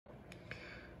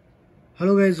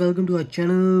Hello guys, welcome to our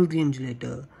channel, The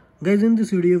Invigilator. Guys, in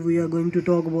this video we are going to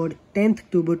talk about 10th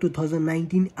October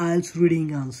 2019 IELTS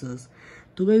reading answers.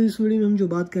 तो guys इस video में हम जो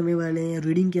बात करने वाले हैं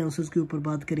रीडिंग के आंसर्स के ऊपर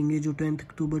बात करेंगे जो 10th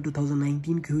अक्टूबर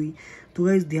 2019 की हुई. तो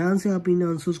गाइज ध्यान से आप इन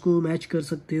आंसर्स को मैच कर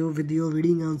सकते हो with your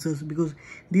reading answers because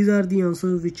these are the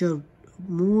answers which are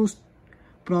most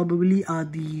probably are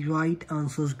the right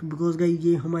answers because guys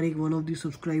ये हमारे एक one of the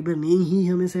subscriber ने ही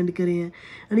हमें send करे हैं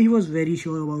and he was very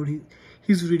sure about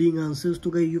his reading answers.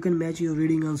 तो guys you can match your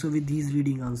reading answer with these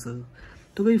reading answers.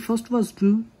 तो guys first was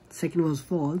true, second was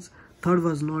false, third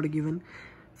was not given,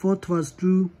 fourth was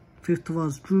true, fifth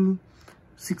was true,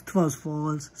 sixth was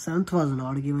false, seventh was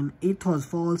not given, eighth was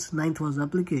false, ninth was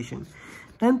application,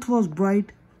 10th was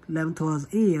bright, 11th was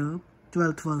air,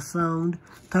 12th was sound,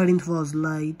 13th was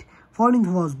light, 14th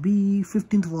was B,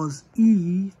 15th was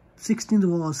E, 16th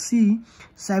was C,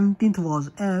 17th was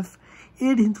F,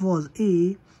 18th was A,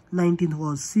 19th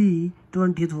was C,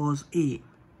 20th was A.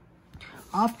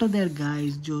 After that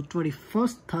guys, जो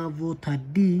 21st था वो था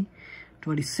D,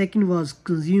 22nd was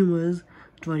consumers,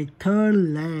 23rd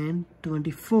land,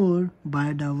 24th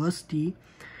biodiversity,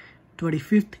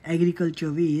 25th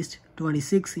agriculture waste,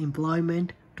 26th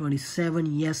employment,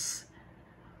 27 yes,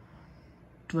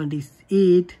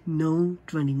 28 no,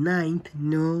 29th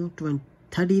no,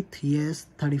 30th yes,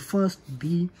 31st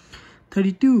B,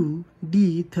 32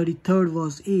 D, 33rd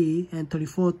was A and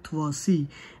 34th was C.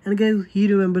 And guys he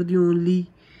remember the only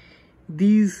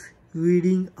these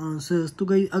reading answers. तो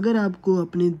guys अगर आपको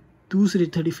अपने दूसरे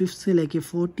 35th से लेके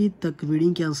 40th तक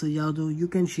reading के answer याद हो you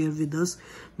can share with us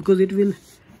because it will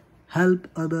help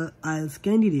other IELTS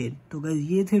candidate. तो guys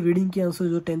ये थे रीडिंग के आंसर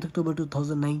जो 10th अक्टूबर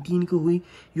 2019 को हुई.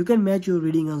 You can match your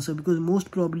reading answer because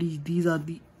most probably these are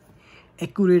the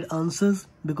accurate answers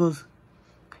because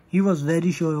he was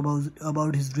very sure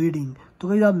about his reading. तो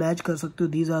guys आप match कर सकते हो.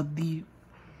 These are the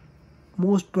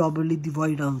most probably the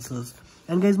right answers.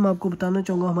 And guys मैं आपको बताना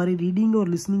चाहूँगा हमारी रीडिंग और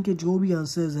लिसनिंग के जो भी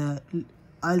आंसर्स है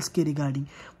आइल्स के रिगार्डिंग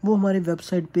वो हमारे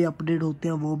वेबसाइट पे अपडेट होते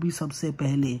हैं, वो भी सबसे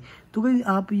पहले. तो गाइस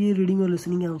आप ये रीडिंग और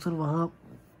लिसनिंग आंसर वहाँ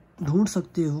ढूंढ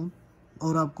सकते हो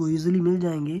और आपको इजीली मिल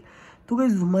जाएंगे. तो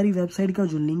गाइस हमारी वेबसाइट का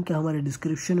जो लिंक है हमारे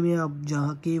डिस्क्रिप्शन में, आप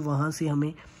जहाँ के वहाँ से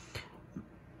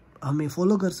हमें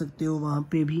फॉलो कर सकते हो वहाँ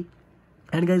पे भी.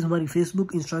 एंड गाइस हमारी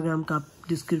फेसबुक इंस्टाग्राम का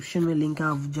डिस्क्रिप्शन में लिंक है,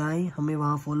 आप जाएँ हमें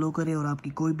वहाँ फॉलो करें और आपकी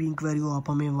कोई भी इंक्वायरी हो आप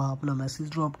हमें वहाँ अपना मैसेज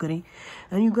ड्रॉप करें.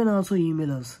 And you can also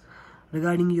email us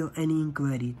regarding your any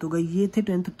inquiry. तो guys ये थे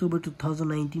 10th October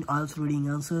 2019 IELTS reading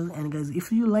answers. And guys if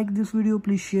you like this video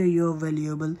please share your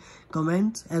valuable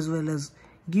comments as well as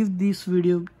give this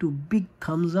video to big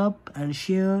thumbs up and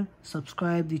share,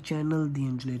 subscribe the channel The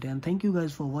Invigilator. And thank you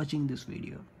guys for watching this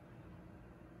video.